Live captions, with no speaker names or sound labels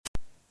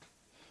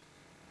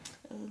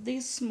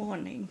this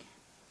morning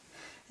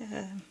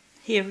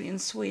here in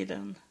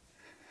Sweden.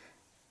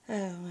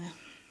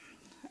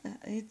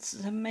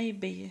 It's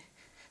maybe,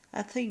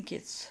 I think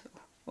it's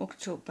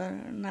October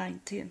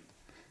 19,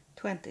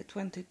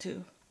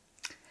 2022,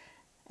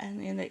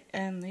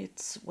 and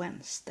it's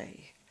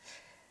Wednesday.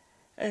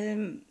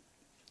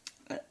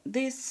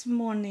 This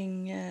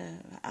morning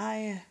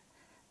I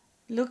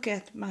look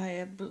at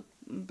my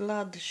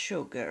blood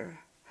sugar,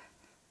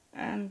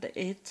 and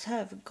it's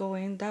have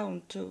going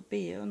down to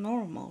be a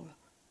normal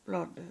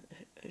blood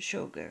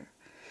sugar.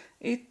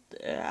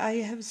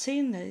 I have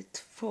seen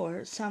it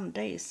for some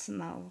days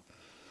now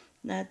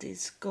that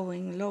is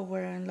going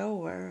lower and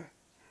lower,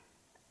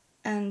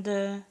 and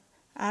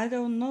I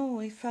don't know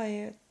if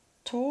I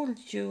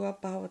told you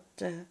about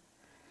that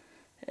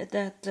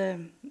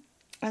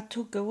I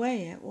took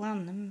away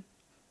one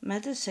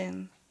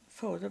medicine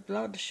for the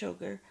blood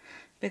sugar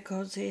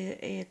because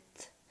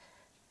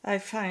I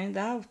find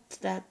out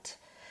that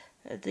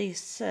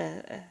this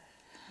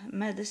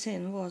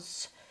medicine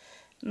was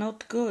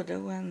not good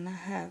when I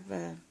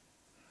have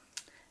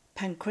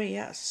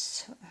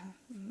pancreas,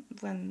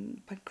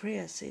 when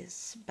pancreas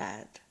is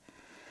bad.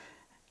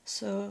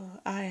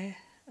 So I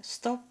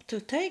stopped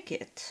to take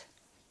it,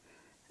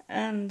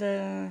 and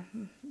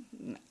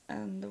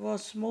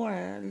was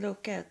more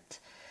look at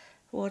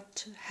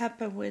what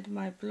happened with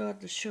my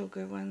blood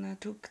sugar when I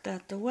took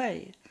that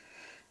away,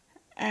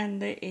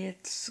 and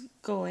it's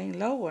going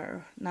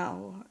lower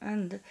now,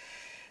 and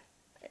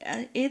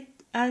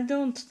I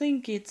don't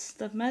think it's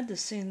the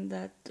medicine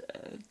that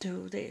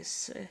do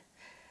this.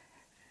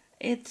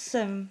 It's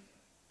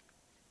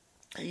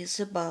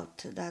about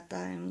that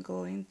I'm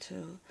going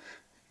to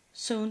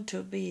soon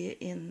to be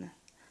in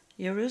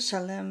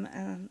Jerusalem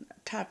and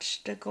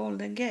touch the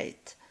Golden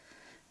Gate,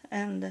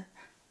 and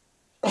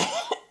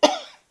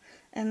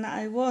and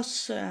I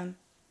was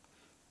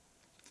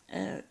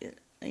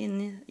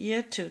in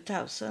year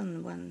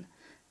 2000 when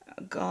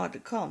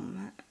God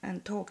come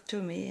and talked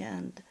to me,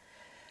 and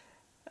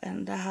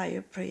the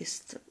higher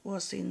priest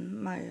was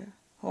in my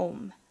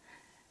home,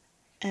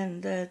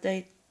 and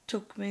they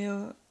took me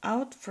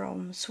out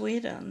from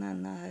Sweden,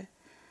 and I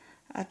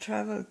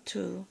traveled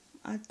to.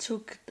 I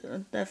took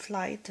the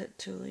flight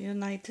to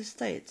United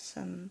States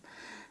and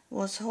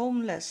was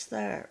homeless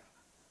there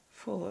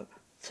for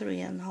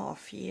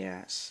 3.5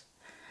 years.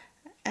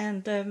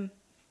 And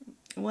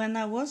when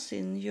I was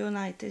in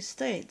United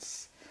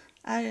States,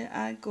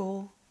 I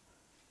go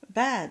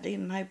bad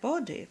in my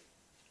body,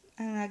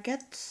 and I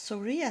get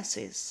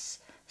psoriasis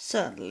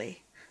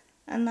suddenly,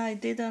 and I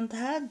didn't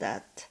have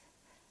that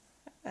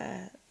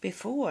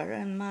before,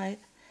 and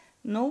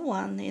no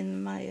one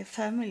in my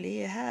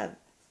family have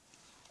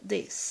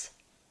these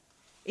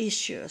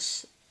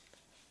issues.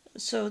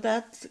 So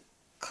that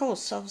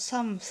cause of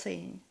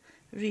something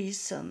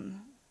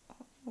reason,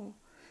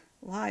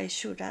 why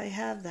should I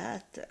have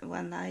that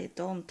when I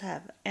don't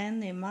have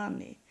any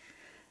money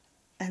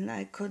and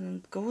I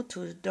couldn't go to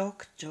the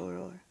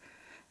doctor?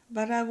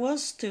 But I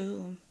was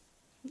to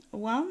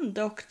one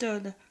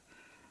doctor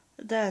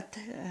that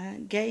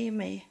gave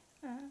me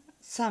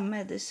some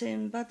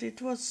medicine, but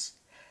it was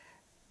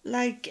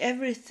like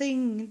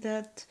everything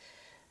that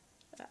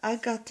I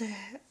got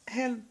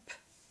help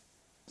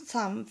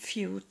some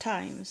few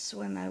times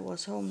when I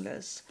was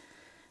homeless,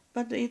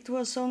 but it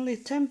was only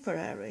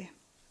temporary.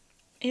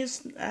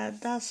 It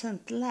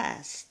doesn't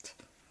last.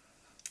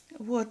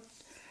 What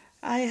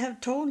I have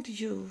told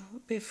you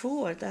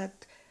before,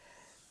 that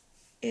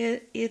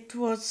it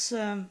was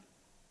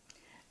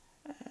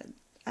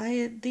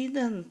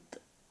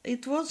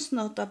it was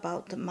not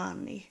about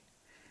money.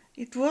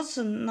 It was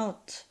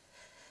not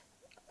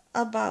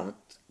about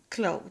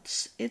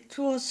clothes. It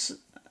was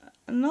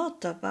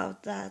not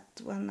about that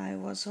when I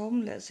was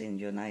homeless in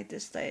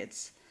United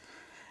States.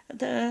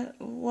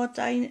 What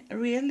I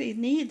really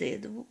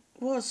needed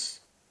was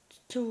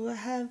to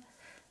have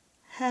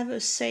a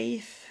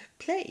safe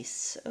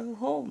place, a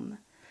home,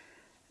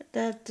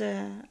 that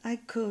I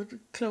could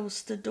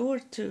close the door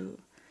to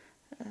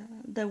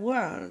the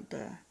world,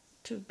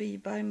 to be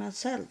by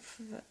myself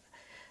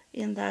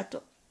in that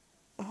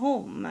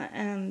home,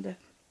 and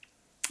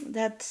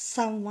that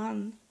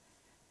someone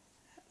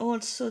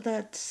also,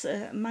 that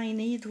my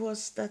need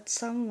was that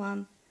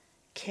someone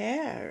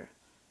care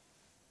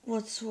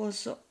what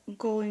was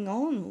going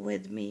on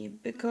with me,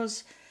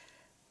 because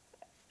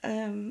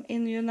in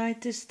the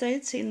United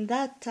States in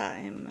that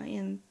time,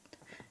 in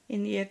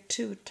year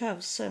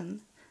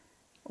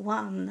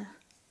 2001,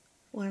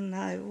 when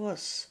I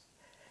was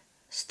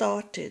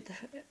started,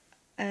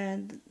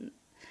 and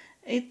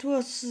it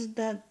was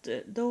that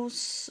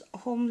those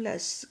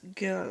homeless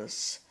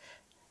girls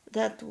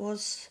that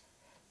was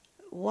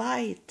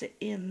white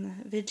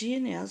in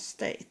Virginia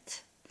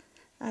state.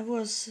 I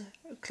was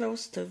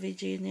close to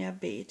Virginia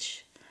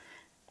Beach,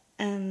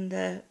 and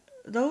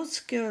those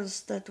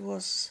girls that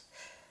was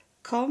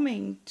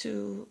coming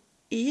to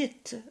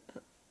eat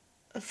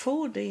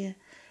food in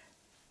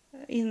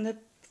the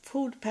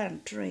food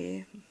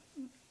pantry,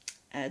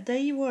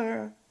 they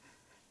were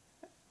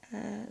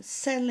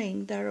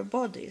selling their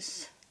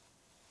bodies.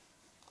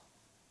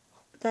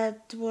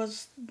 That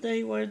was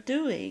they were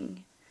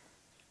doing,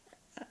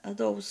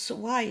 those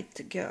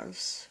white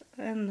girls,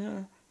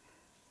 and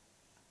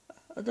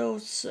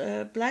those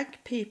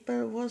black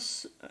people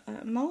was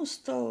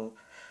most of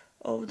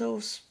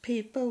those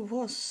people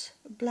was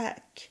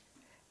black.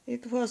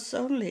 It was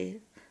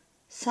only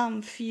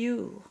some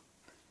few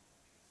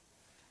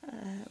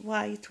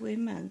white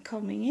women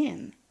coming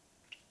in,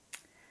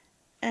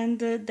 and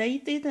they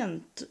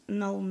didn't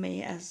know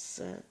me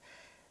as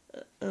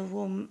a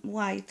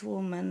white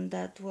woman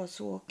that was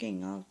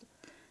walking out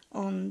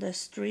on the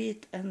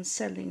street and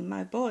selling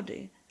my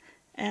body.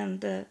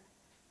 And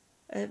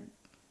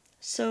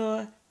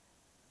so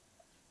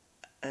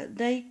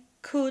they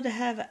could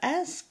have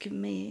asked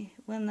me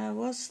when I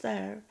was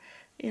there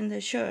in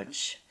the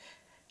church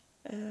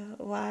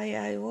why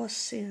I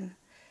was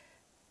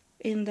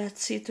in that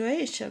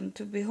situation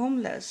to be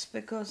homeless,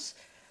 because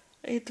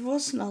it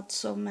was not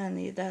so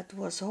many that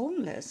was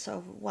homeless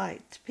of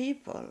white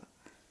people.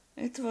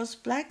 It was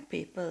black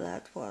people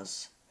that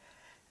was.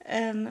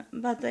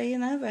 But they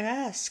never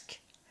asked.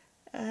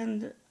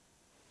 And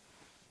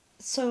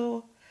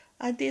so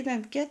I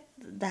didn't get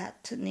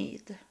that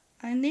need.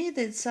 I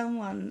needed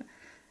someone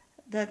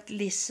that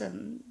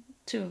listened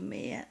to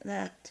me,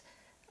 that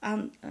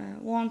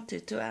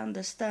wanted to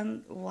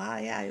understand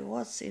why I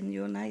was in the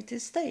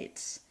United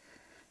States.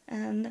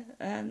 And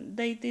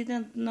they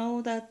didn't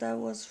know that I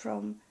was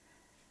from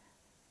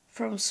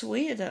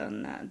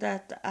Sweden,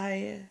 that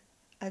I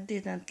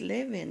didn't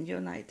live in the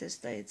United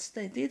States.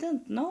 They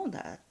didn't know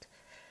that.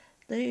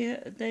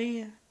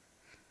 They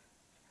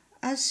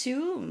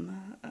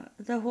assume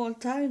the whole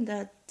time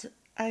that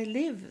I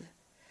live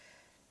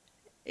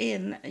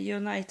in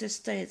United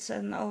States,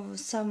 and of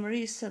some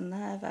reason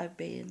have I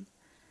been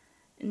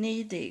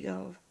needy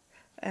of,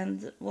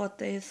 and what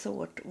they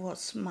thought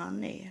was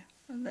money.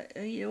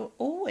 You're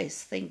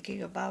always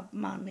thinking about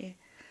money,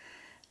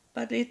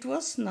 but it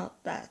was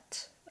not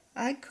that.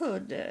 I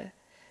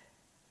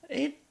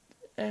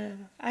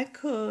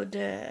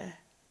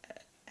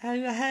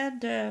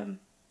had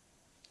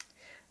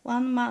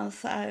 1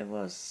 month I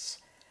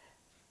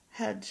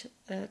had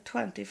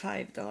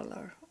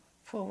 $25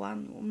 for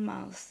 1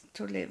 month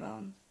to live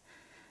on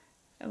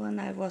when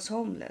I was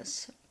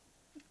homeless,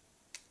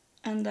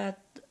 and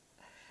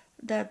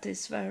that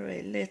is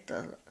very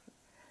little.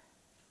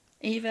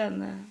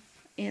 Even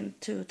in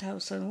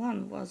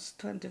 2001 was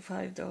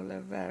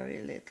 $25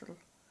 very little.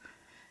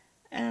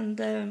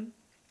 And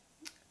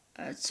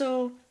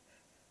so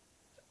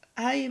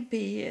I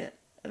be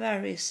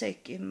very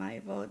sick in my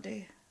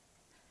body,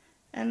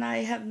 and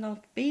I have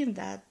not been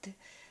that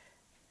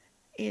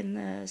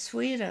in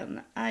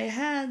Sweden. I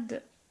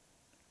had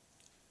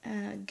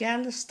a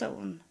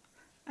gallstone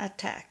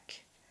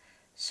attack,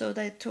 so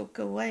they took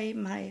away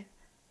my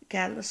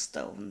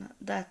gallstone.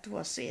 That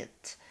was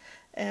it,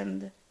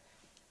 and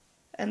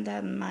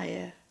then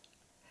my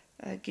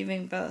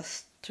giving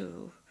birth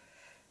to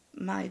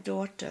my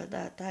daughter,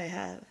 that I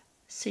have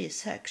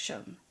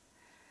C-section,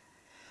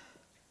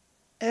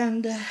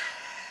 and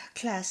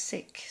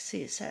classic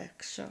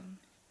C-section.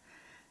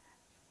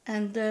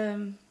 And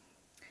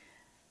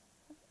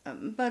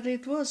but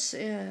it was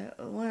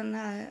when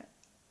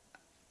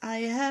I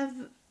have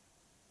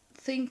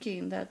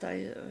thinking that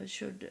I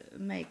should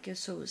make a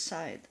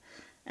suicide,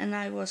 and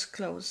I was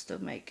close to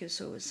make a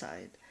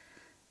suicide,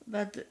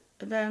 but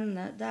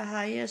then the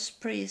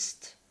highest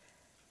priest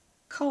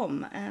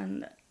come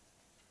and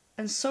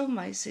saw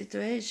my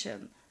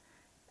situation,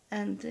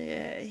 and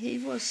he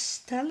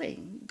was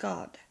telling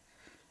God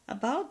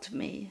about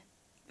me,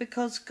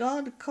 because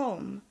God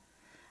come.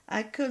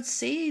 I could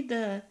see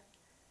the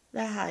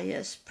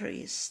highest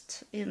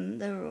priest in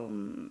the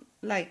room,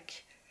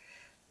 like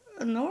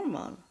a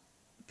normal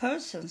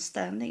person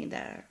standing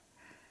there.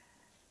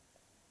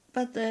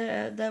 But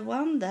the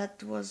one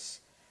that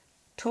was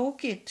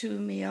talking to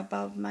me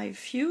about my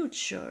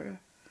future,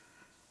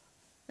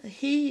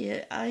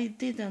 I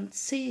didn't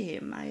see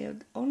him. I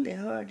had only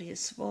heard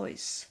his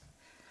voice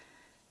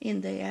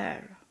in the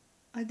air.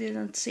 I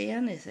didn't see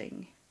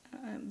anything,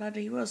 but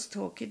he was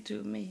talking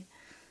to me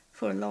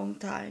for a long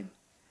time.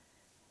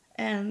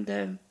 And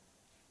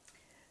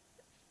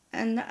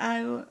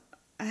I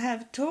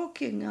have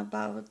talking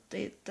about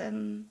it,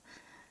 and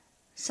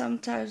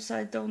sometimes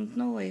I don't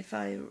know if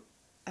I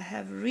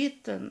have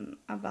written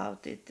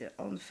about it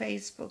on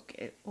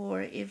Facebook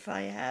or if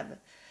I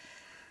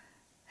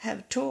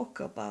have talked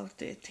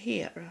about it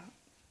here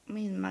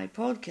in my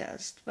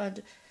podcast.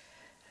 But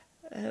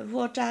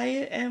what I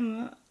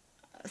am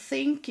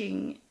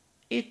thinking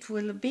it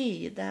will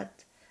be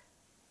that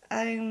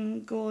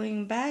I'm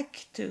going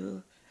back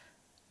to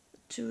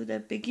the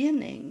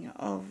beginning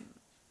of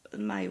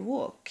my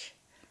walk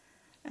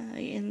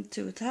in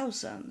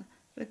 2000,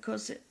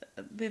 because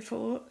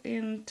before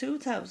in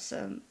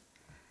 2000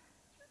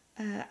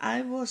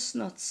 I was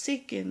not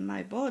sick in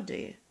my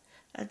body.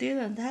 I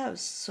didn't have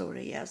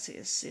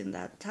psoriasis in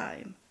that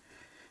time.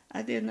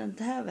 I didn't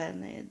have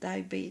any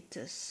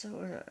diabetes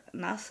or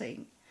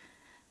nothing.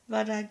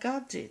 but I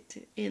got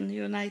it in the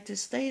United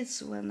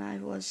States when I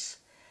was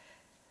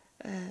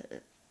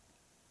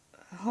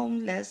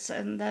homeless,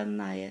 and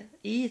then I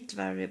eat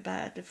very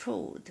bad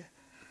food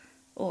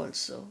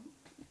also,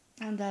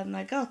 and then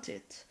I got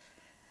it.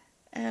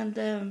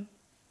 And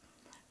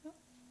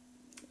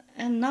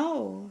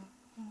now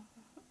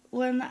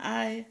when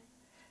I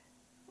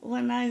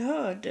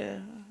heard,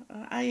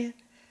 I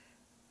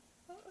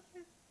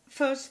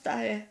first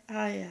I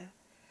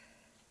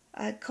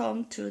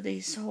come to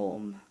this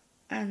home,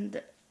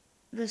 and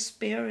the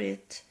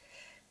spirit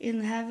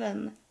in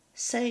heaven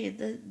say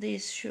that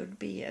this should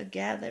be a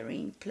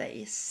gathering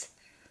place,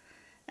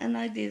 and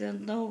I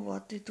didn't know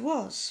what it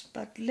was,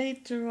 but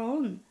later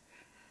on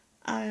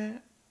I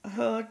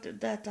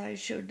heard that I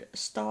should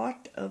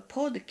start a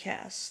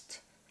podcast.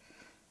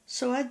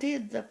 So I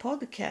did the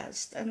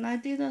podcast, and I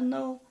didn't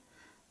know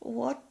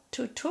what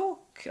to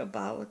talk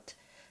about.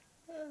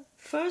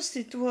 First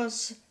it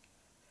was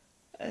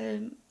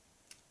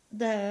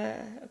the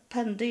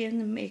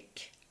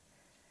pandemic.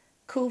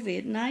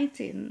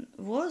 COVID-19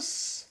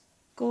 was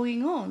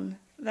going on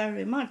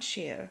very much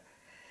here,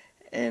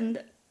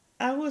 and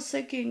I was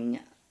thinking,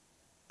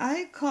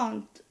 I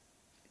can't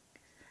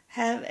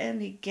have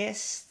any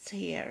guests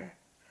here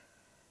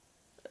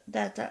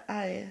that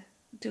I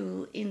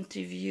do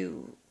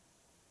interview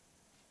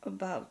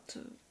about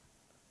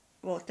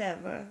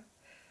whatever,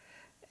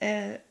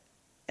 and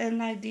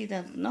I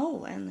didn't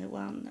know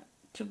anyone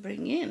to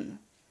bring in.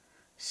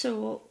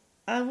 So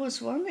I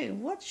was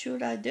wondering, what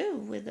should I do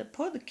with the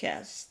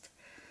podcast?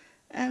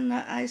 And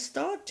I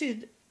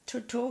started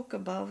to talk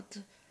about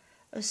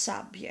a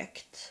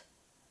subject,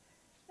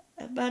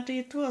 but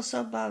it was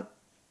about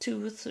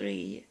 2 or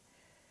 3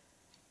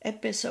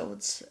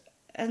 episodes,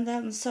 and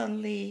then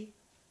suddenly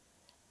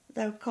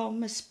there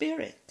came a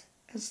spirit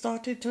and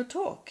started to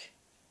talk.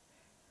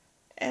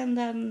 And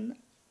then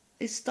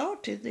it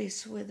started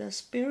this with the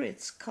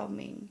spirits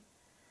coming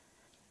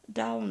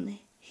down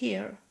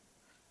here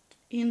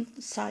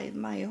inside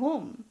my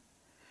home.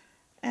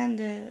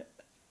 And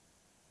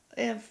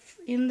if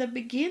in the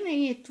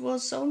beginning it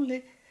was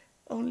only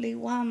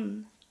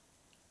one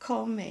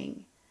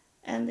coming,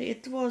 and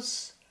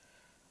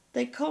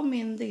they come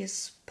in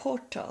this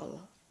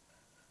portal.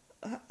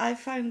 I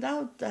find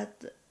out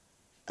that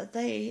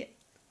they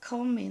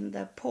come in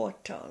the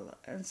portal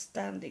and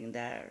standing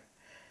there,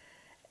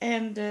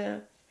 and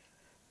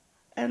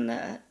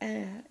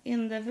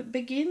in the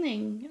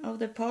beginning of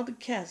the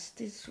podcast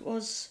it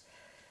was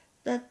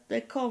that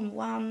they come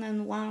one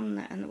and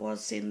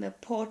was in the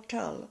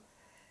portal,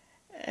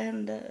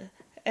 and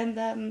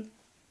then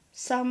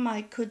some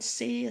I could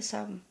see,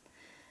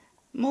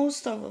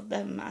 most of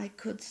them I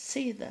could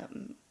see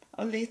them,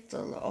 a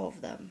little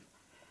of them,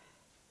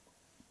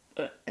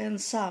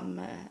 and some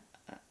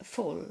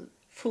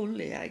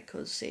fully I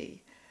could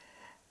see.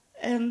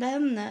 And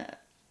then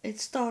it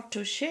started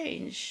to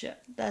change,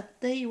 that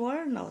they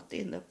were not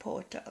in the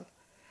portal.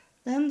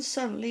 Then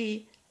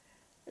suddenly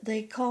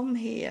they come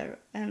here,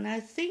 and I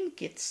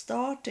think it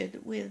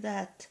started with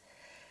that,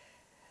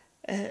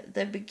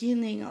 the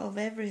beginning of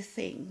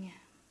everything,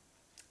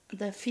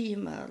 the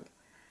female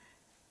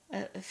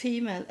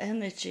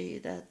energy,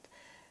 that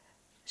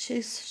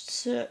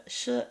she's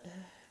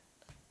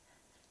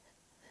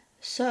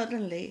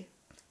suddenly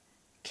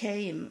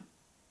came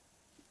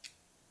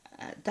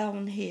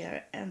down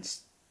here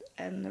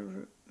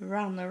and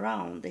run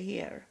around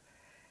here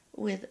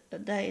with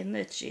the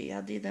energy.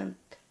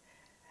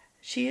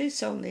 She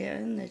is only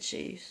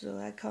energy, so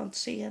I can't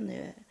see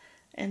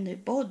any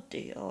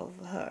body of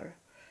her.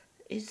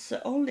 It's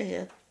only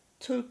a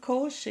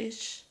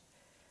turquoise,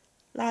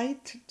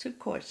 light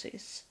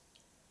turquoise,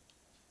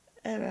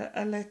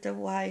 a little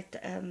white,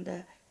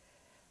 and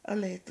a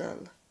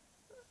little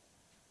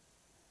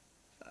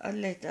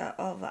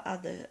of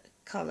other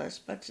colors,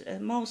 but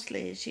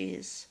mostly she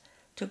is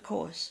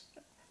turquoise,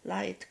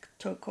 light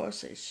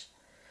turquoise.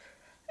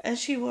 And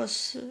she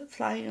was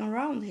flying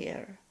around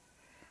here,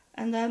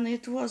 and then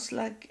it was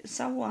like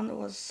someone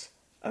was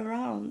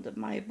around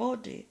my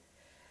body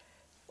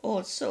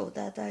also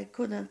that I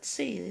couldn't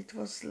see. It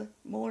was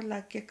more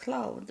like a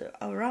cloud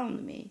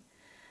around me.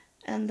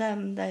 And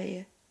then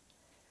they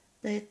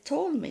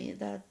told me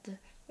that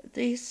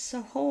this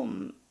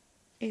home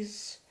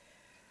is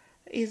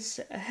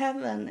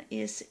heaven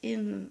is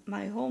in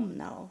my home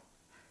now.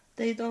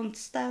 They don't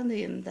stand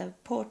in the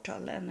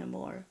portal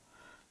anymore.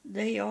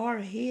 They are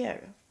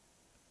here,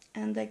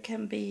 and there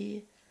can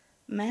be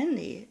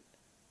many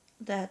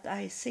that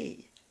I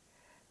see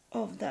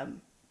of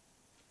them.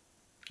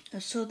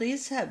 So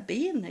this have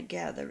been a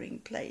gathering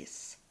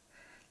place,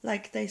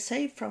 like they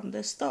say from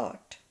the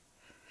start.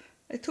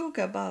 It took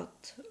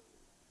about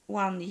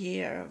 1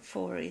 year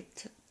for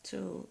it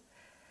to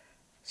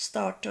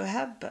start to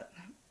happen.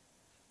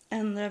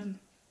 And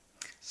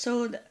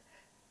so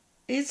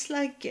it's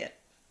like,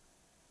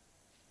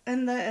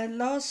 and the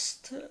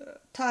last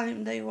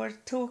time they were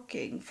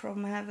talking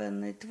from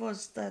heaven, it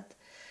was that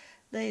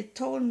they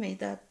told me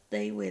that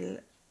they will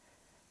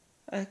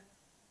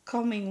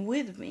coming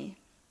with me.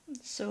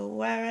 So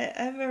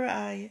wherever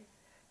I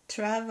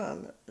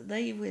travel,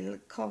 they will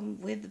come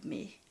with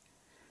me.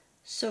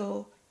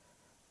 So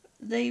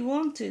they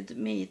wanted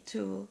me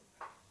to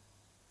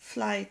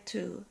fly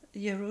to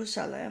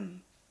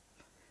Jerusalem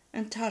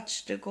and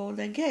touch the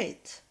Golden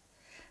Gate.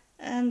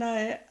 And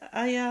I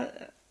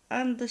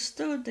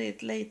understood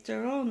it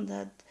later on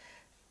that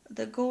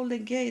the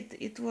Golden Gate,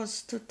 it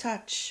was to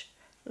touch,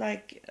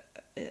 like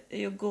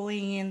you're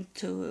going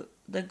into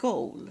the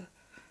goal,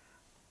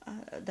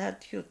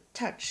 that you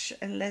touch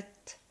and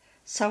let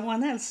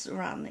someone else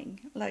running,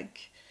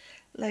 like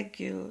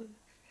you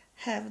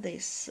have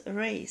this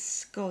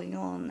race going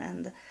on,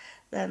 and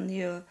then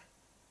you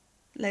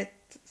let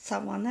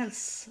someone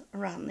else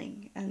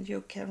running, and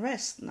you can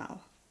rest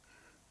now.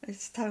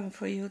 It's time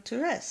for you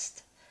to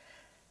rest.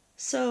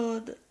 So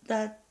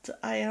that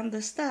I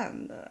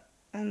understand,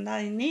 and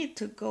I need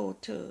to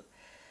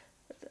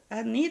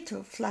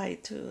fly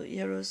to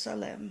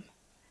Jerusalem,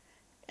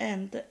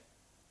 and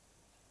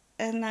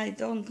I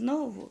don't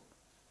know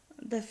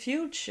the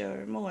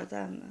future more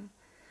than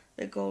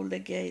the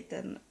Golden Gate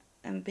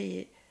and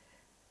be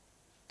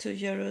to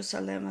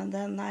Jerusalem, and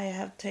then I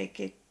have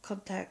taken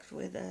contact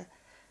with a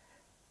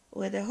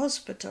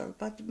hospital,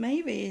 but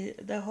maybe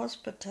the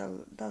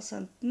hospital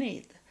doesn't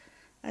need.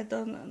 I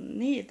don't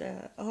need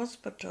a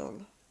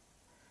hospital,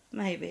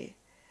 maybe,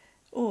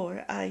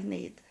 or I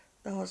need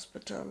the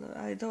hospital.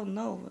 I don't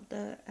know.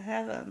 The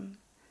heaven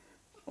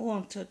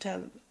want to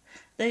tell.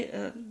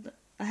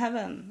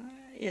 Heaven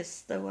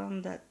is the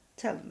one that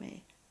tell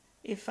me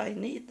if I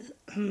need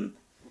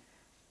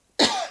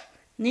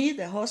need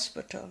a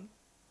hospital.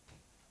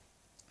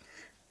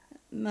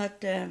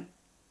 But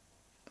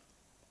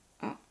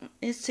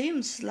it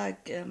seems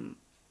like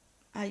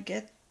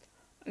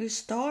I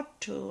start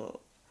to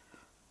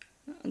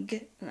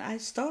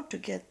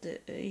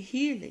get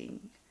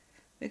healing,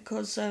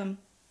 because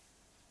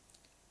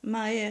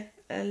my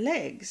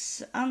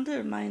legs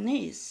under my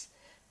knees,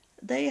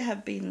 they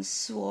have been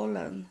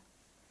swollen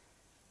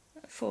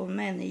for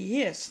many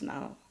years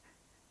now,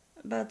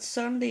 but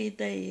suddenly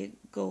they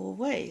go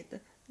away.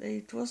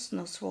 It was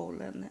not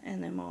swollen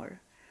anymore,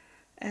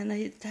 and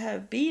it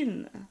have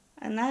been.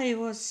 And I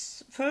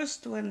was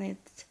first when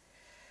it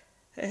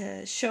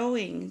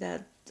showing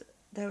that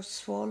the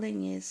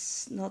swelling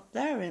is not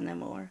there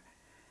anymore,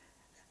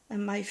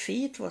 and my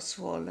feet was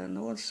swollen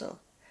also,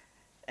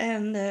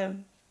 and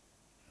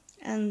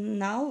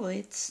now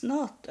it's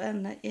not,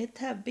 and it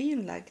have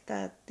been like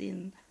that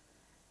in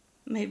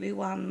maybe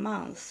 1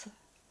 month,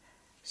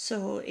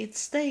 so it's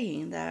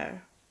staying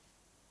there.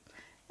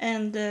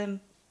 And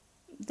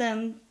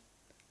then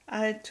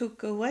I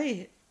took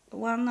away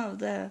one of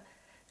the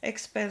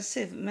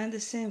expensive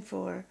medicine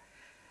for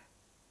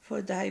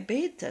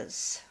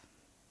diabetes,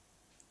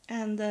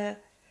 and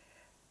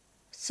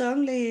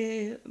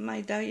suddenly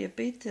my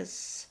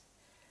diabetes,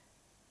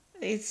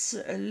 it's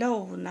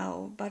low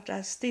now, but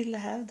I still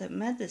have the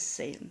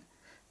medicine,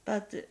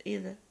 but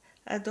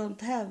I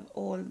don't have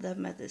all the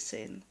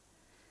medicine.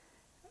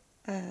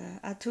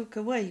 I took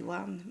away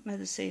one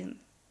medicine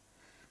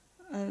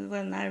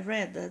when I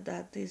read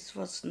that this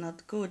was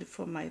not good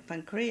for my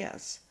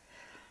pancreas.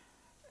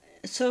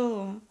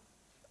 So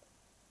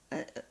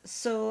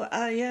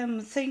I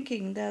am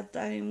thinking that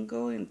I am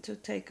going to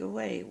take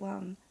away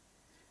one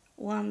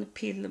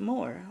pill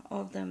more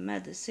of the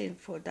medicine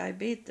for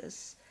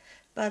diabetes,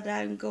 but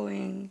I'm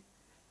going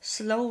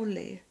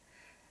slowly.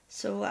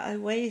 So I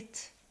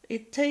wait.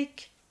 It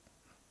take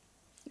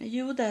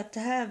you that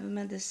have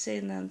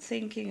medicine and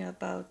thinking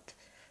about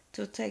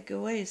to take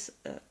away,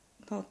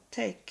 not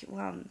take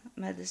one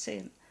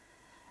medicine,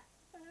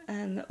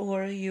 and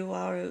or you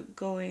are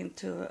going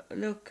to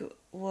look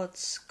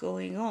what's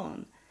going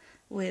on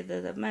with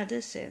the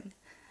medicine.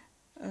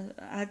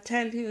 I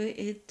tell you,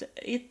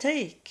 it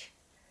take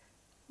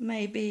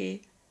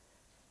maybe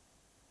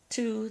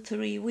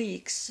 2-3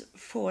 weeks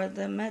for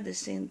the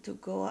medicine to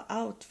go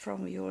out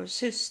from your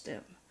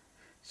system.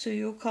 So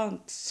you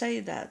can't say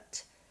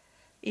that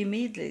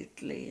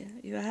immediately.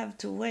 You have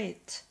to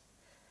wait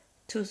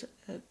to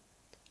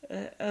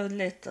a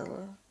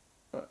little.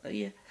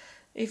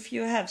 If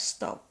you have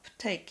stopped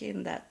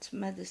taking that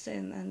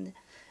medicine,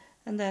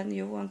 and then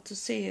you want to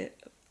see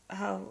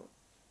how,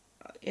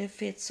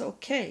 if it's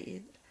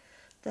okay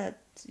that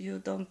you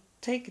don't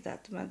take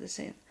that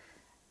medicine,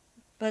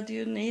 but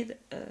you need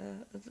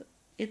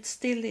it's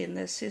still in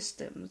the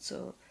system,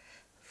 so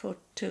for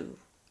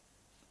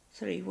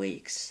 2-3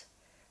 weeks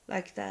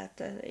like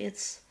that.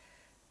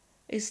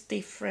 It's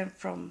different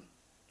from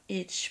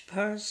each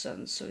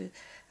person, so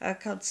I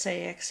can't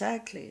say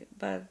exactly,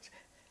 but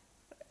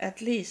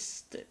at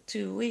least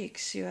 2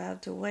 weeks you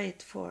have to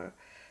wait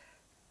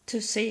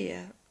to see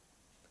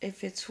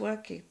if it's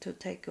working to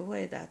take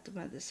away that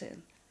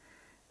medicine,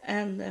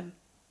 and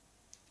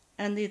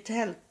it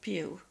help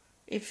you.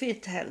 If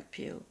it help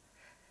you,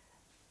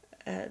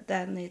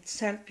 then it's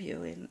help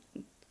you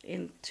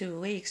in 2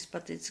 weeks,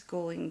 but it's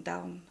going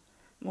down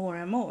more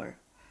and more.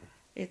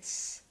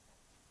 It's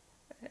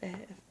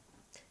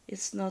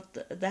not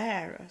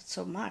there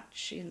so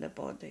much in the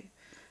body,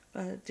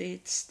 but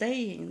it's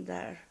staying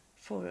there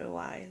for a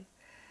while.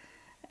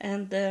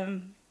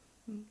 And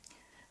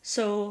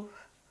so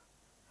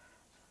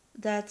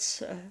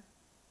that's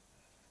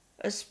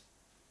a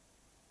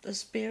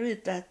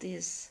spirit that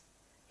is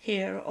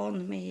here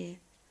on me.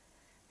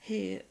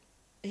 He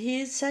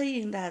is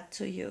saying that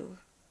to you,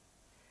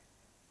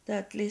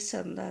 that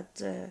listen,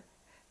 that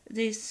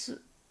this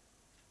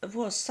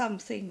was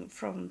something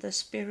from the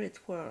spirit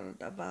world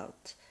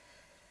about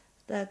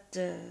that,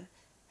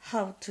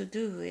 how to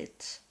do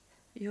it.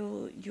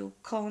 You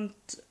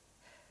can't,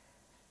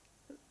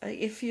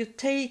 if you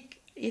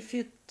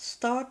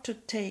start to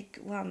take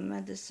one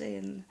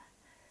medicine,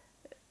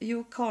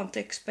 you can't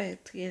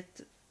expect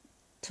it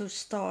to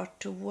start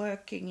to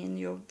working in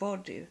your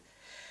body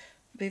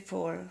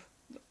before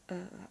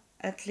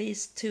at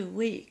least 2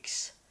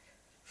 weeks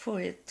for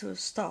it to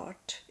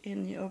start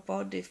in your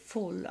body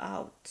full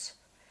out.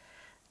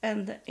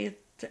 And it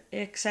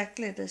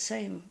exactly the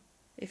same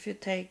if you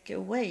take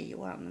away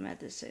one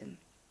medicine.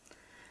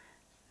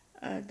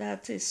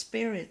 That is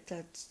spirit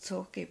that's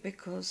talking,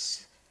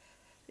 because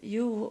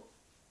you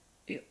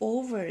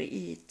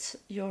overeat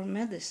your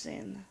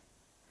medicine.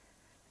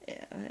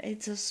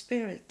 It's a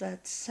spirit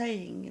that's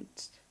saying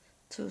it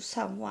to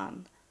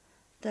someone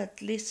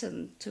that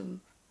listen to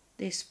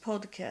this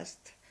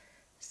podcast.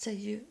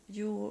 Say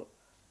you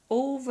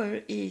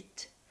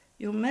overeat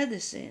your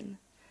medicine.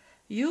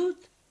 You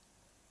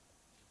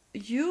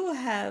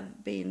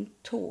have been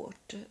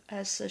taught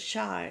as a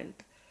child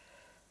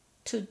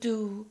to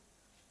do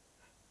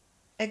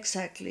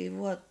exactly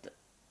what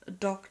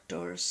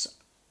doctors,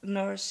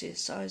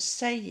 nurses are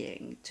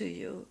saying to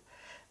you,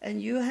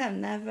 and you have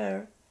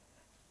never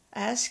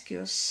asked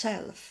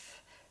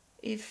yourself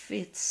if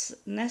it's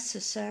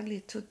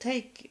necessary to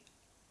take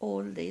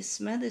all this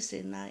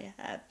medicine I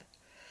have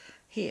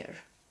here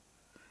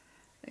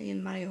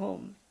in my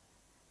home.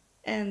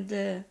 And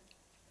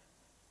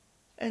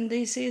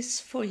this is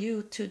for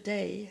you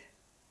today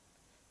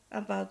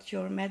about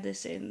your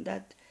medicine,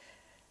 that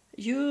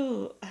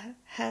you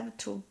have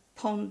to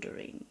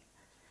pondering.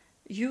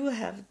 You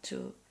have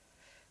to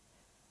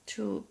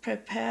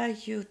prepare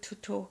you to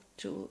talk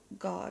to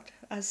God.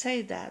 I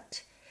say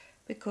that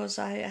because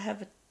I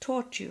have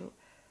taught you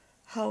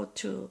how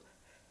to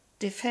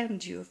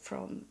defend you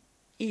from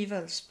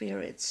evil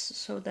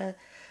spirits,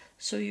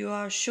 so you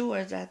are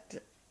sure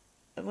that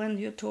when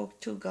you talk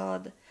to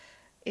God,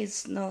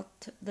 it's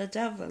not the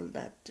devil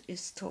that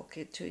is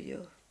talking to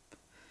you.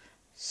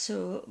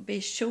 So be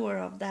sure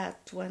of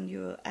that when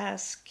you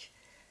ask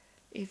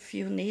if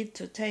you need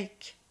to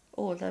take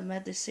all the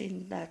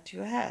medicine that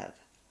you have.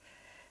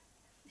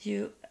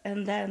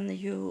 And then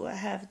you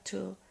have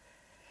to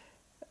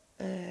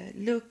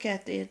look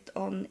at it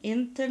on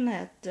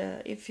internet.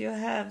 If you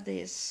have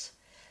this,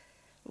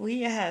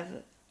 we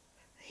have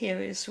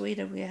here in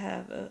Sweden, we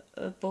have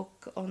a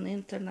book on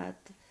internet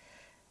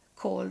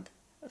called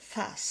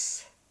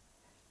FASS,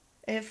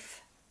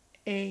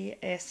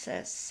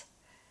 FASS,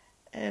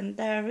 and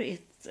there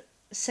it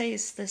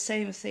says the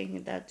same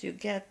thing that you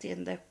get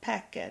in the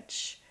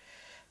package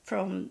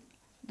from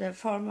the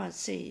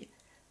pharmacy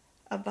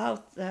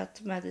about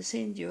that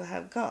medicine you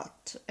have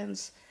got. And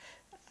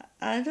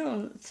I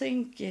don't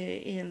think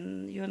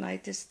in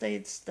United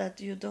States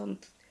that you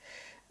don't,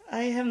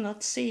 I have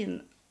not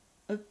seen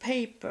a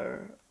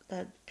paper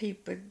that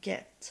people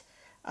get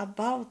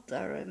about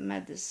their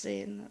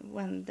medicine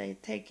when they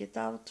take it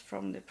out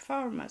from the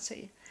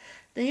pharmacy.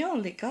 They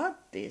only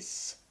got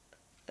this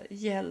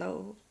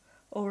yellow,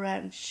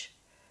 orange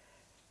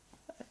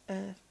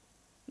a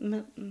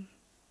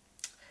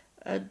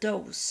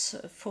dose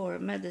for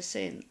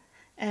medicine,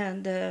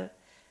 and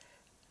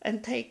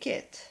take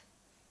it.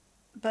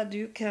 But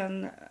you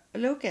can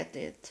look at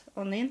it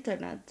on the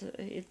internet.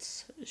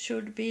 It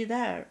should be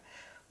there.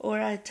 Or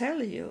I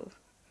tell you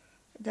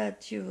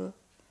that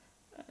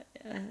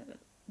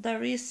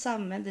there is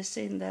some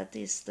medicine that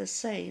is the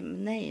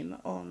same name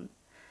on.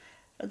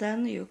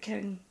 Then you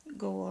can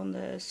go on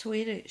the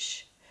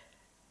Swedish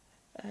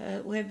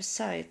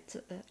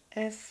website,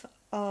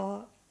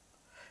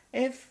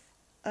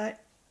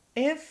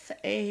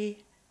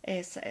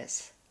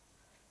 FASS.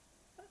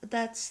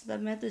 That's the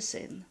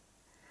medicine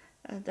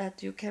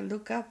that you can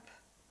look up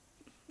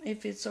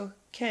if it's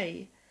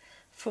okay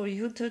for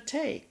you to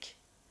take,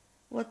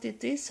 what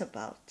it is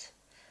about.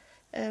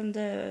 And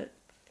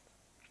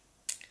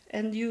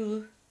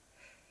you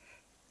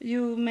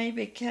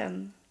maybe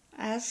can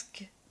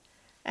ask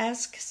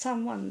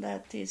someone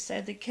that is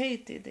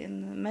educated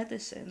in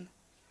medicine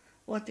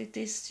what it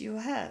is you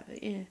have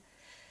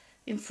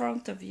in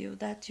front of you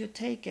that you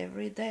take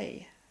every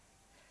day.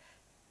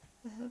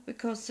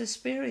 Because the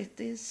spirit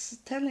is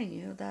telling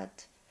you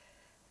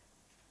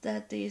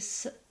that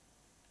is,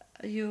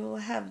 you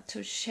have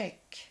to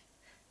check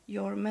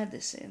your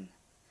medicine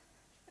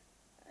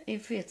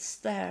if it's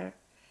there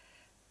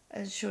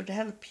and should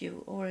help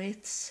you, or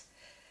it's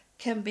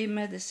can be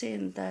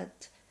medicine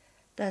that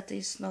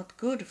is not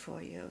good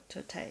for you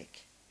to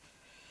take.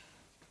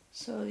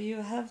 So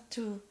you have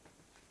to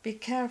be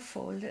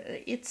careful.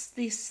 It's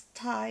this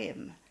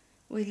time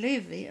we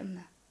live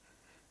in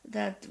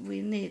that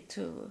we need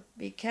to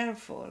be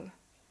careful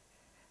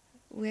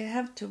we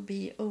have to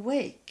be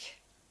awake.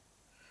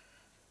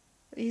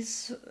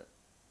 It's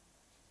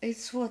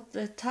what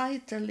the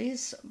title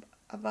is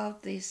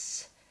about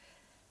this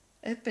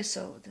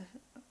episode.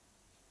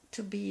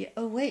 To be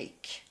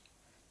awake.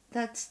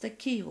 That's the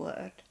key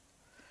word.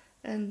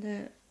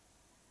 And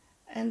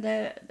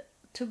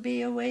to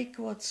be awake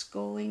what's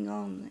going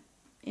on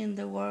in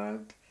the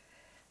world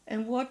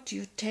and what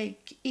you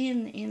take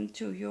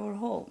into your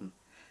home.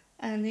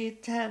 And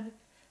it have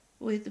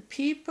with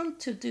people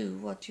to do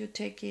what you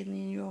take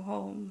in your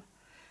home,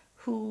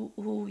 who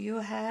you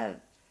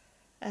have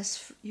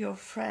as your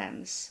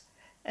friends,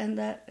 and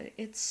that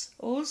it's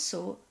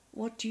also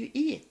what you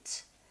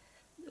eat,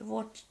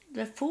 what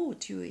the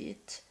food you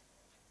eat,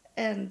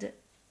 and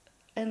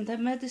the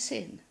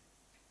medicine.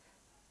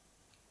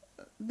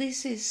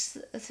 This is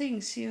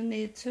things you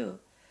need to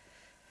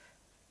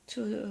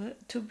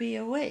be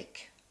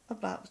awake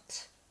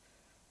about,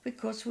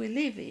 because we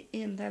live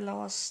in the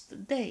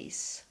last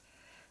days.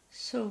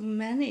 So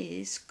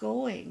many is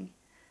going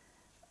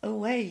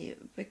away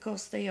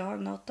because they are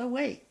not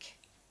awake.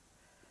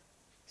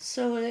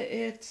 So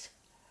the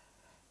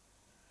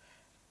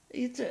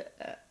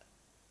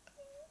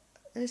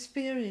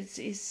spirit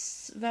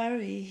is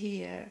very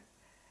here,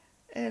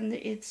 and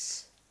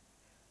it's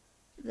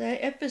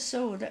the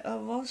episode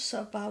was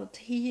about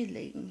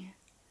healing,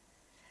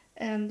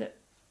 and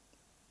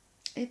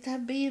it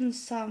have been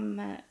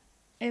some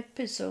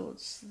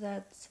episodes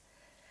that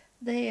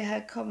they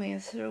have coming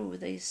through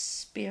these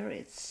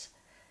spirits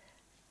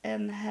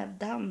and have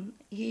done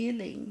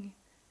healing,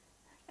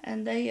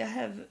 and they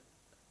have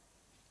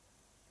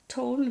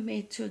told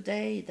me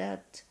today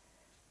that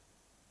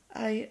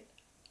I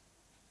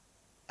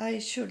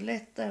should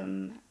let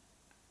them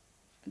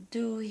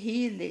do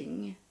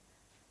healing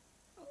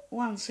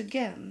once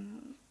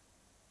again.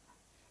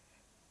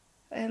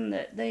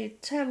 And they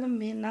tell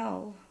me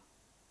now,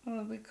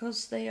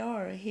 because they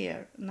are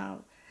here now,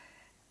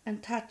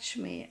 and touch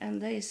me,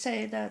 and they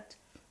say that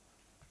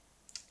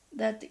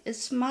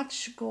is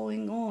much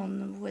going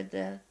on with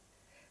the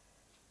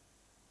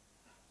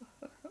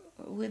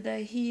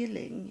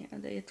healing.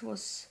 And it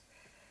was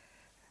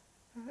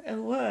a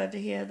word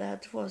here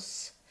that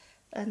was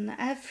an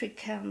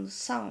African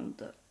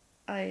sound.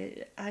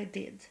 I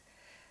did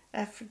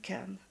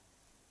African,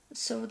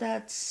 so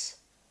that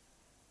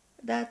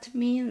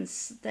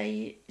means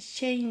they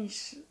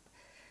change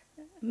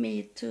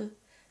me to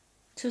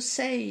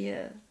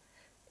say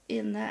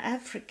in an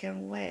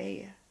African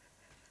way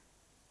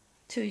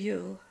to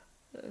you,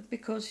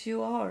 because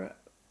you are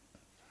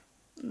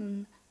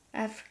an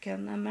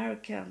African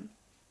American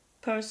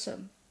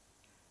person,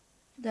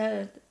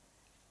 that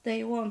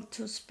they want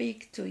to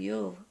speak to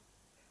you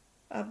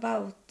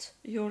about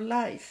your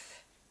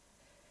life,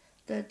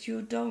 that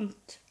you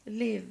don't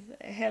live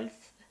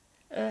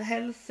a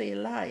healthy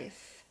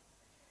life,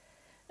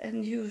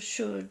 and you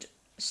should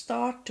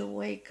start to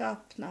wake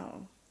up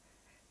now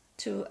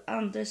to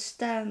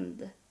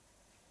understand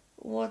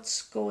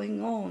what's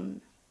going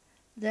on,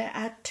 the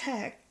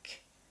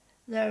attack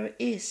there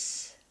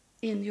is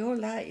in your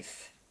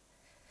life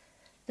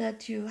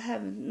that you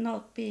have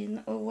not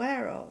been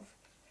aware of,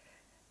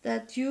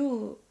 that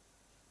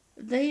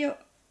they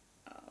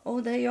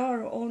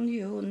are on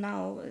you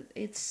now.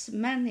 It's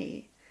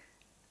many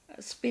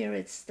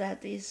spirits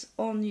that is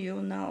on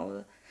you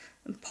now,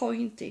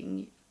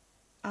 pointing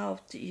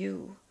out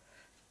you,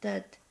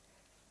 that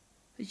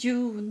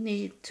you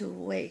need to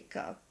wake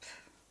up,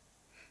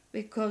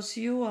 because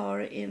you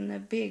are in a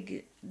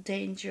big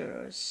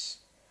dangers,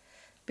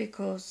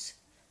 because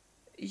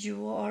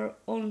you are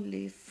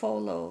only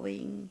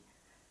following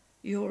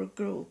your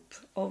group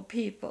of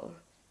people,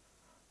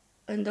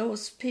 and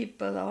those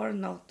people are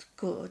not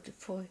good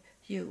for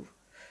you.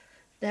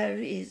 There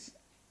is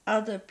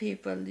other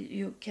people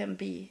you can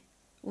be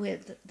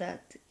with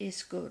that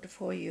is good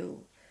for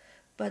you,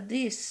 but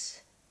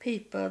these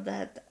people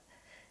that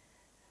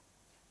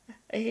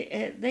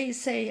they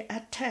say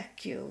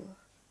attack you,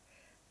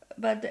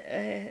 but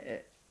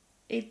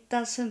it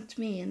doesn't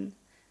mean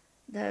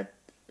that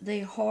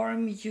they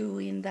harm you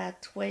in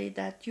that way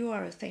that you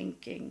are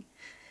thinking.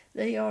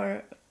 They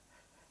are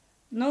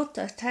not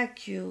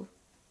attack you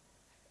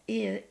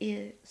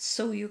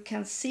so you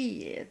can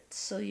see it,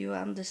 so you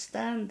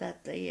understand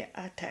that they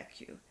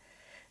attack you.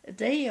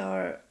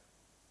 The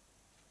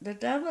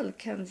devil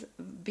can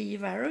be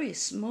very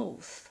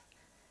smooth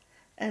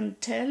and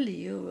tell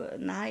you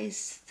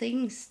nice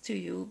things to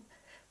you,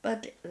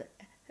 but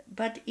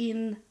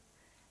in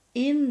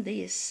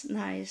this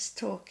nice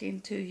talking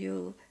to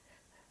you,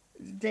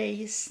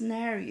 they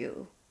snare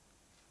you.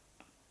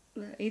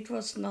 It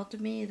was not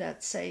me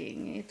that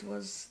saying, it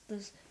was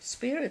the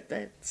spirit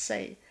that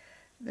say,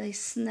 they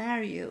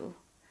snare you,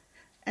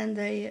 and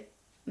they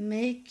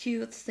make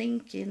you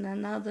think in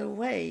another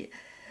way,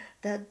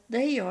 that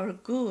they are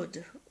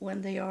good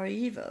when they are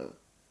evil,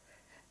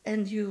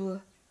 and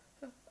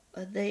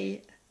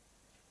they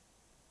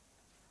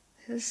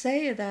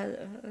say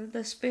that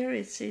the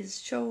spirits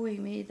is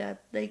showing me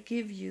that they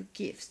give you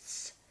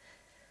gifts,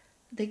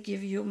 they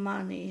give you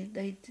money,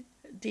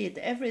 did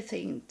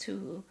everything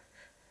to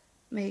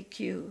make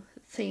you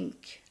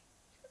think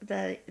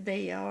that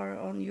they are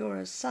on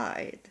your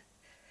side,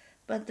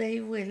 but they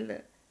will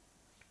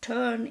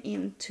turn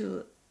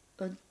into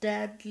a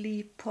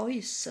deadly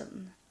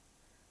poison.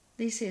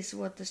 This is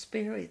what the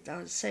spirits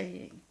are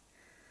saying.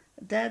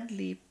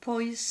 Deadly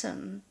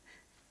poison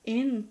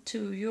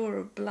into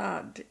your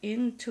blood,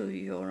 into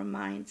your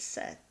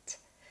mindset.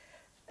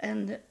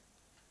 And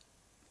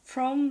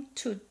from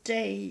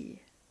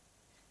today,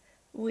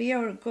 we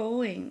are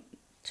going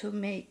to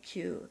make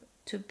you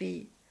to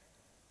be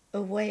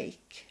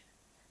awake.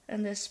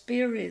 And the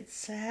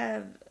spirits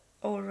have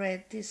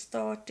already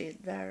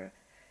started their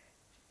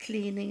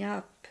cleaning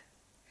up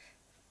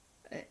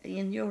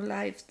in your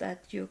life,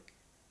 that you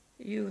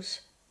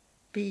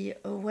be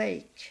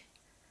awake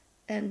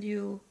and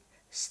you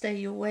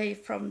stay away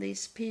from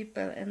these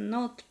people and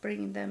not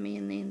bring them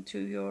into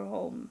your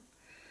home.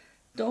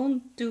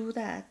 Don't do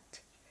that,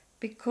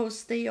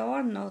 because they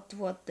are not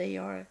what they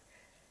are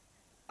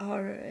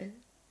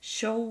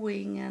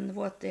showing and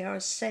what they are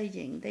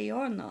saying. They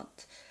are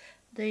not.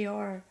 They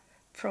are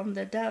from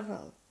the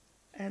devil,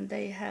 and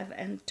they have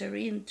entered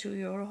into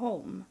your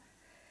home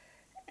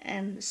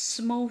and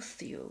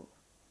smote you,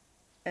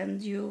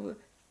 and you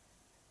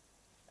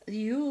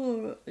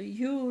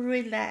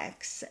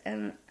relax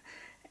and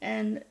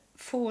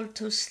fall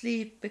to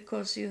sleep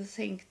because you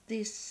think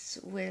this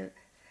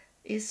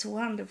is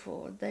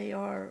wonderful. They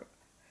are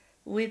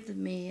with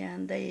me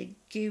and they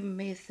give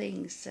me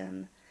things,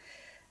 and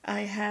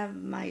I have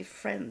my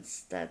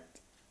friends that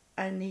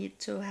I need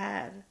to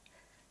have,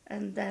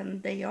 and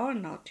then they are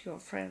not your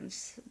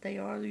friends, they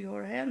are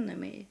your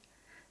enemy.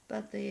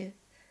 But they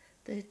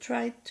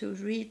try to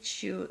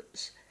reach you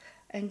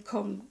and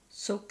come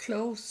so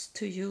close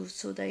to you,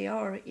 so they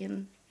are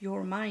in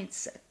your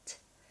mindset.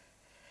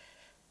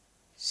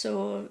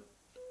 So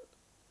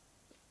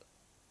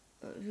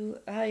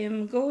I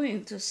am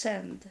going to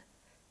send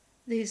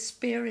these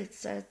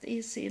spirits that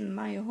is in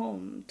my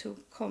home to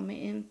come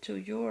into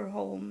your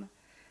home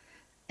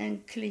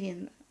and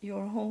clean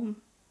your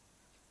home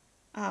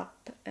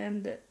up.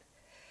 And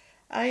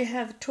I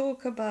have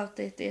talked about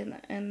it in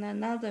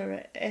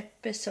another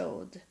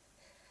episode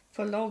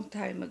for a long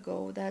time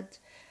ago, that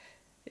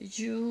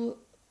you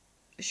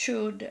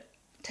should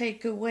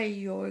take away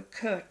your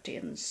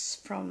curtains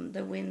from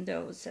the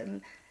windows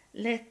and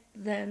let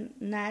the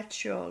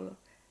natural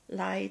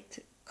light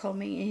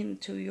coming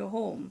into your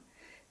home,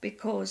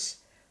 because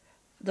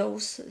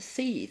those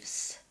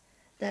thieves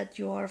that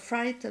you are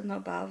frightened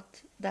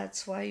about,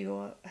 that's why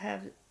you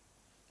have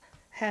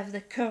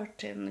the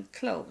curtain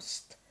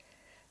closed.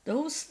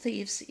 Those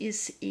thieves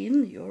is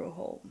in your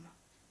home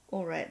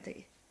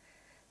already,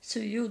 so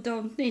you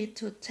don't need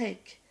to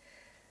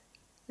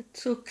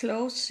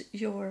close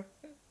your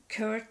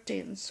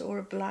curtains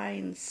or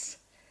blinds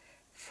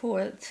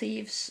for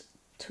thieves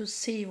to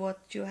see what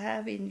you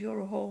have in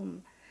your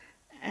home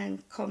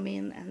and come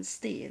in and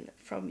steal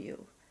from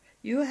you.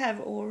 You have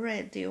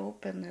already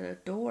opened the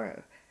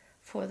door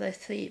for the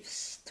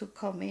thieves to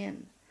come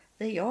in.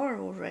 They are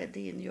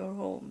already in your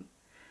home.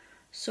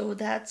 So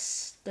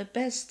that's the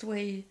best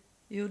way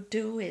you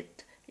do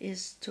it,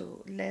 is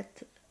to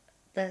let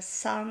the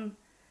sun,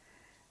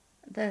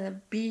 the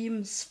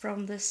beams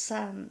from the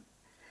sun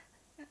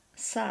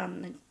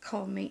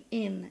coming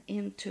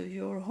into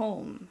your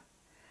home,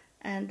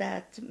 and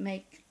that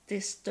make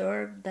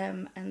disturb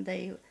them, and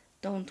they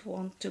don't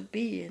want to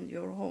be in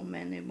your home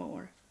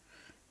anymore.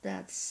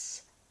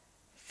 That's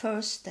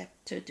first step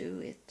to do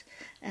it.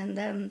 And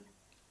then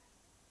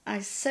I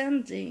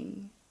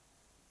sending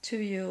to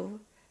you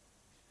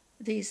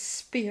these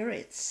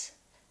spirits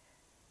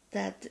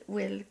that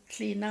will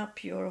clean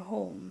up your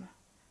home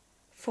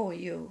for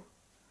you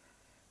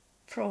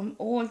from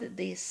all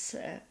this.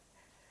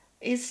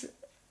 Is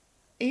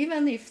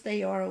even if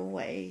they are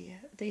away,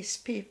 these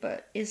people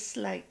is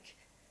like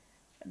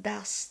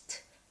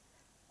dust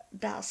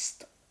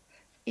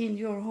in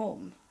your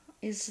home.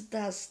 Is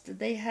dust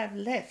they have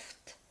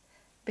left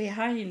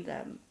behind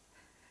them,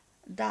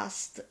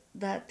 dust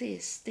that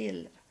is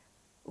still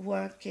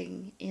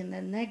working in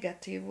a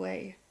negative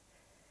way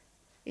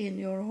in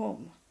your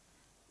home.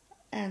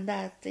 And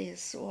that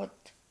is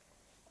what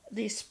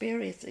the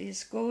spirit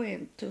is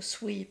going to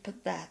sweep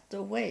that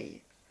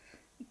away,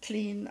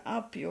 clean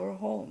up your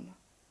home,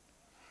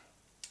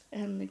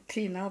 and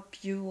clean up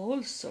you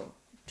also,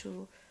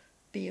 to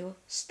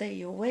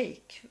stay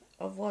awake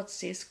of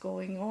what is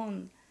going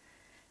on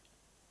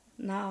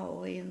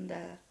now in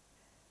the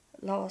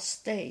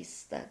last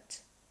days. That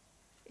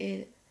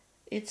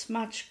it's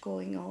much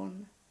going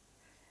on,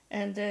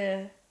 and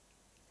they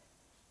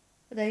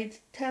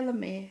tell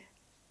me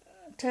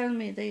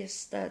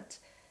this, that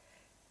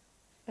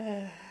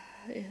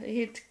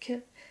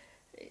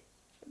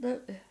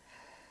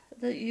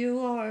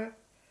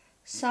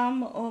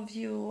some of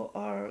you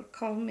are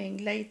coming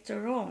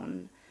later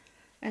on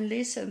and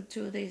listen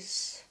to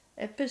this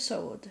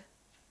episode,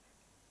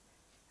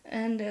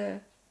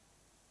 and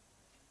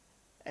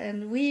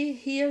we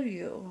hear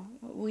you.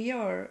 We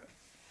are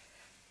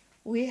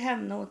we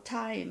have no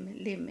time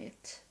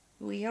limit.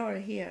 We are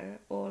here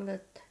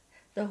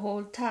the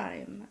whole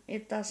time.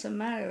 It doesn't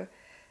matter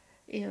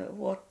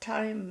what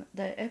time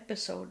the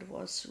episode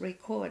was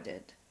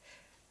recorded.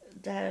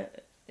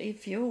 That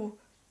if you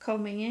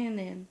coming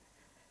in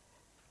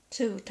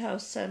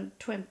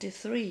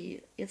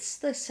 2023, it's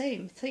the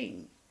same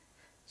thing.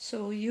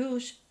 So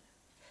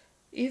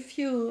if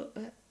you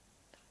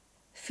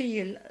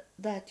feel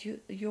that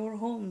your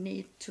home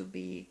need to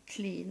be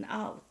cleaned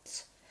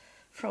out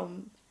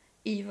from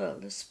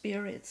evil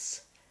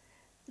spirits,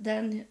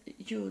 then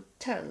you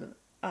tell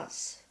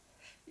us.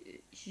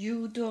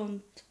 You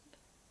don't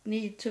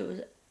need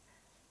to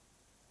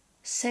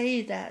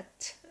say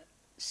that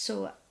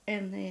so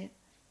any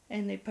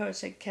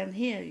person can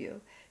hear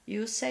you.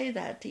 You say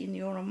that in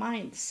your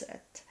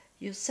mindset.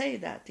 You say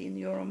that in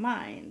your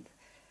mind,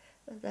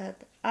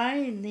 that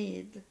I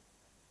need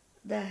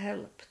the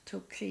help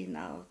to clean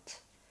out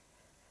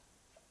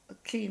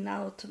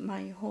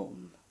my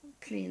home,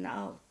 clean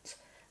out,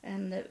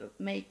 and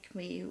make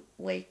me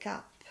wake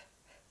up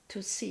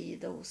to see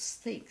those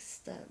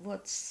things, that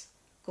what's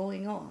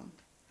going on,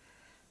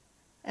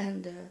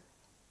 and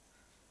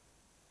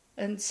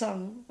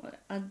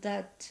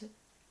that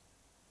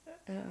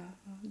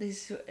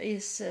this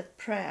is a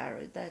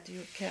prayer that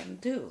you can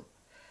do,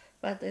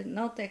 but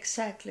not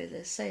exactly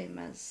the same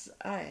as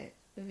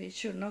we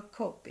should not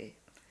copy.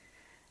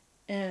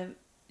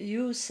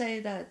 You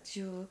say that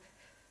you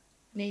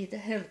need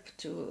help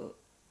to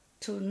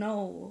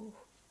know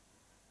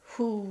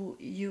who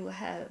you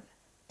have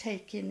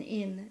taken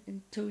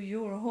into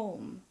your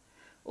home,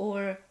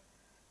 or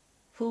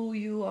who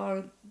you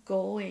are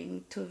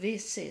going to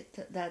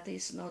visit that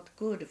is not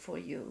good for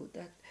you,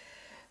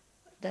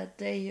 that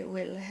they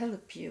will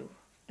help you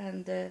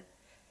and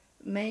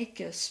make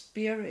a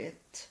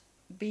spirit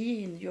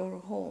be in your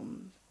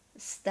home,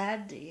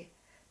 steady,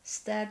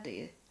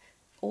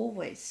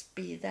 always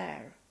be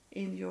there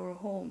in your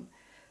home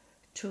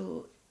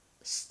to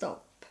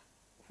stop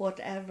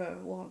whatever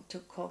want to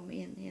come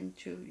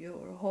into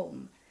your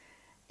home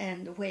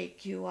and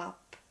wake you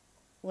up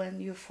when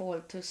you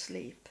fall to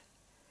sleep,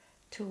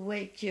 to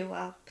wake you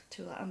up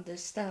to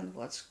understand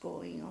what's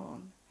going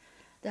on,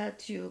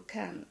 that you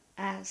can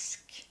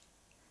ask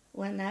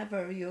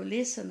whenever you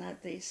listen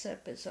at this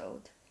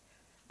episode.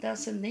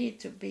 Doesn't need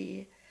to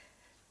be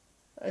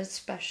a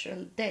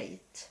special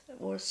date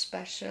or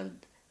special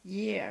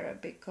year,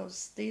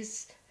 because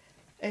this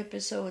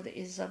episode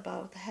is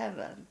about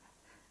heaven,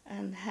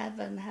 and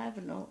heaven have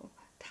no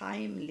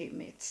time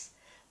limits.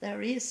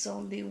 There is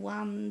only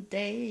one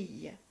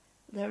day.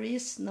 There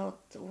is not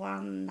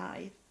one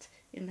night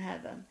in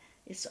heaven.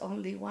 It's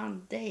only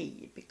one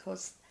day,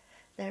 because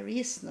there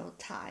is no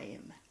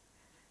time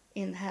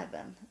in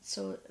heaven.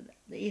 So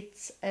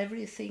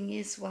everything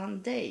is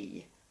one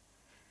day.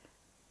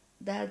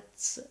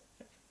 That's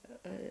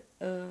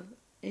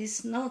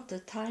is not a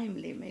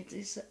time limit.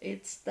 It's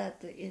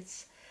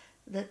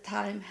the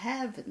time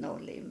have no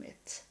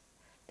limit.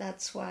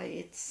 That's why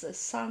it's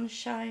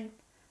sunshine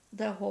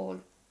the whole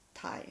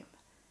time,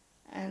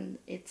 and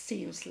it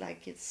seems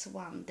like it's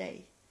one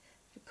day,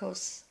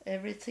 because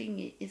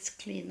everything is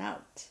clean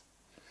out.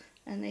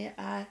 And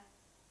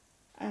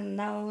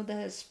now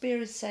the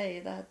spirits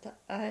say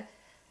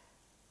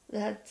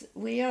that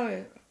we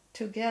are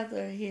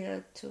together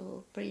here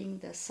to bring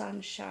the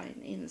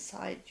sunshine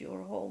inside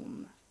your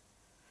home,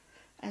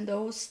 and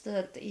those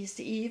that is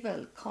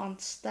evil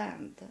can't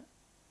stand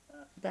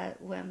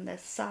that when the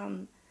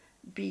sun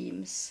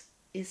beams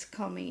is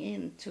coming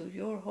into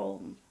your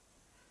home.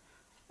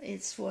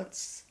 It's what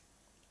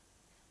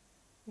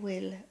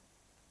will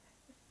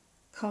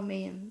come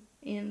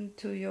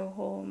into your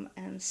home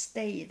and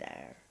stay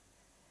there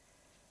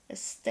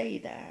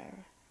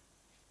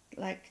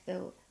like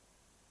the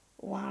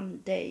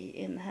one day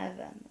in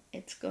heaven.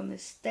 It's gonna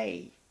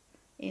stay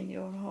in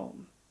your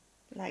home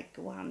like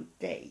one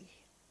day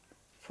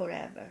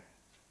forever.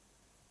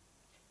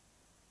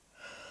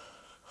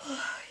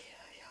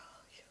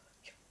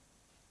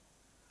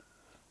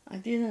 I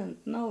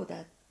didn't know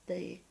that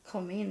they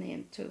come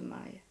into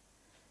my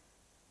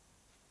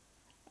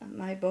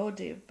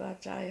body,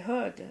 but I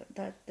heard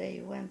that they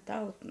went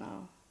out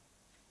now.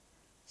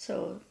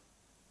 So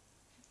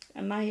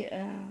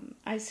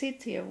I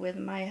sit here with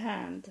my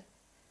hand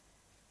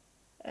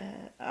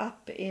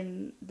up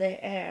in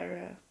the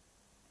air,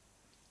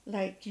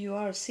 like you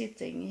are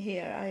sitting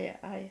here.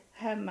 I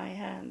have my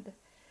hand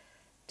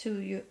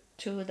to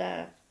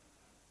the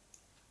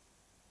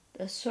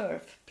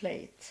surf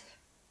plate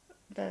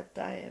that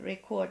I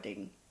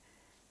recording,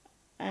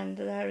 and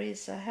there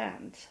is a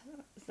hand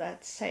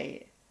that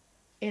say,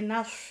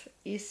 enough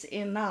is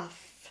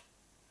enough.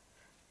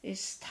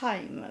 It's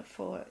time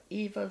for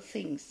evil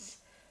things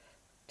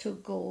to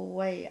go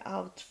away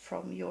out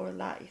from your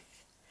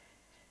life.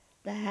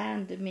 The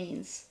hand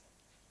means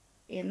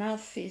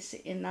enough is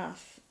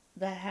enough.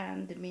 The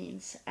hand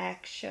means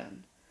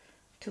action,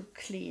 to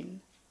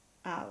clean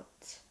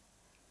out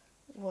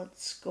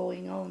what's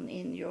going on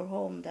in your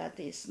home that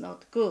is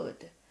not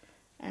good.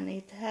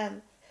 And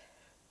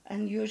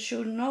you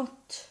should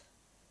not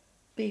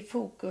be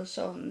focused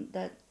on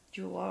that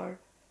you are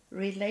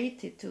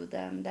related to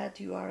them, that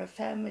you are a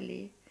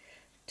family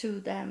to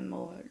them,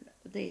 or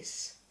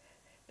this.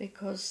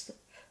 Because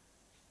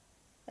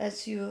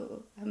as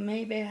you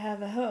maybe have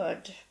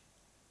heard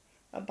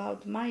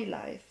about my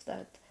life,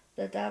 that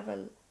the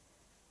devil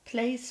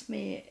placed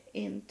me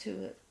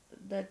into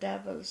the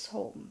devil's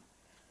home,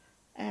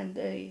 and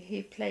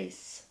he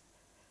placed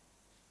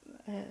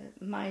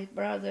my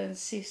brother and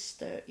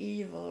sister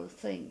evil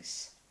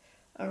things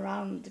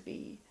around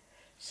me.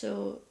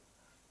 So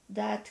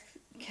that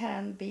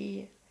can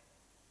be,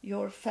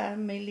 your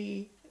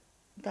family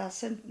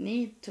doesn't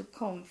need to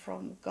come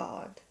from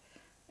God.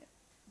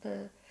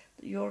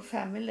 Your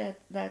family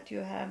that you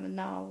have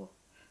now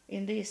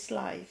in this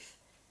life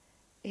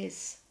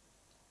is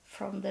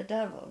from the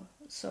devil.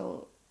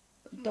 So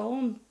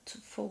don't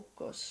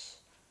focus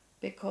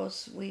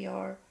because we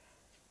are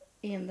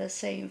in the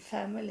same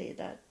family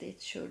that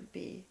it should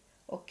be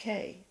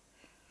okay,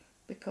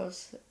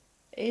 because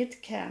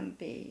it can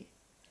be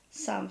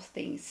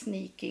something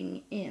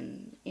sneaking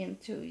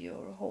into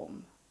your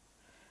home.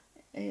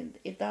 And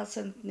it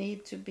doesn't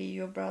need to be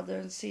your brother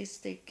and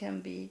sister. It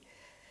can be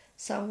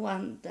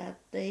someone that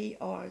they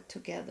are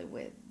together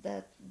with,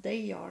 that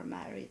they are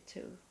married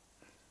to.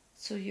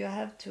 So you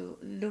have to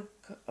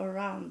look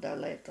around a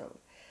little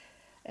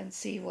and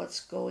see what's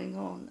going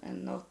on,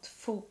 and not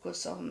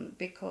focus on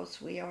because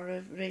we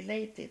are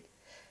related,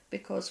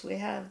 because we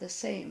have the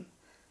same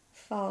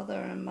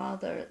father and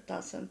mother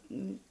doesn't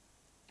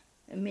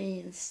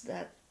means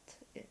that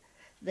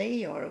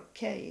they are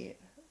okay,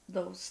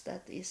 those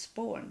that is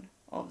born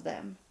of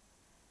them.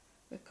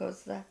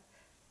 Because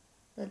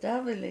the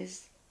devil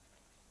is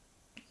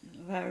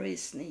very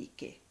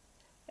sneaky,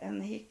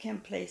 and he can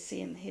place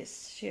in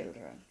his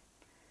children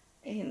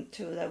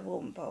into the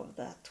womb of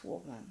that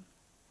woman.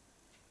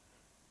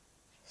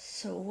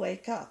 So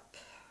wake up,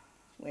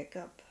 wake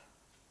up.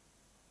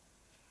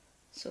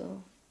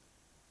 So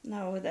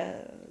now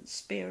the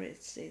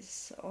spirits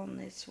is on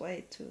its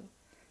way to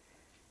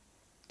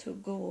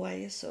go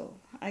away, so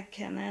I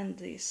can end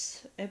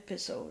this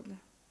episode.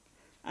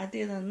 I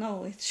didn't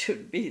know it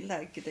should be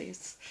like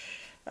this.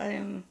 I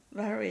am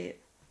very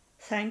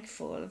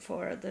thankful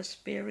for the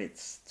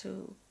spirits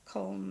to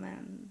come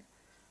and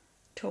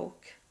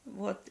talk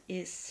what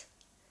is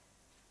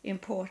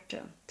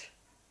important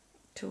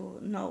to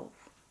know.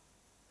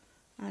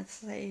 I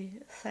say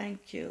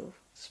thank you,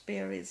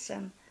 spirits,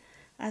 and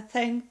I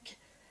thank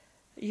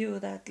you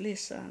that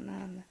listen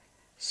and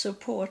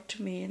support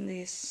me in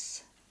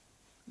this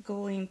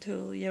going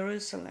to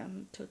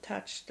Jerusalem to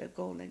touch the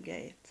Golden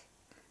Gate.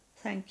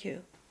 Thank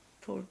you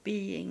for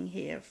being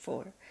here,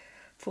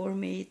 for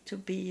me to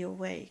be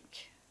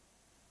awake.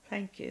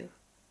 Thank you.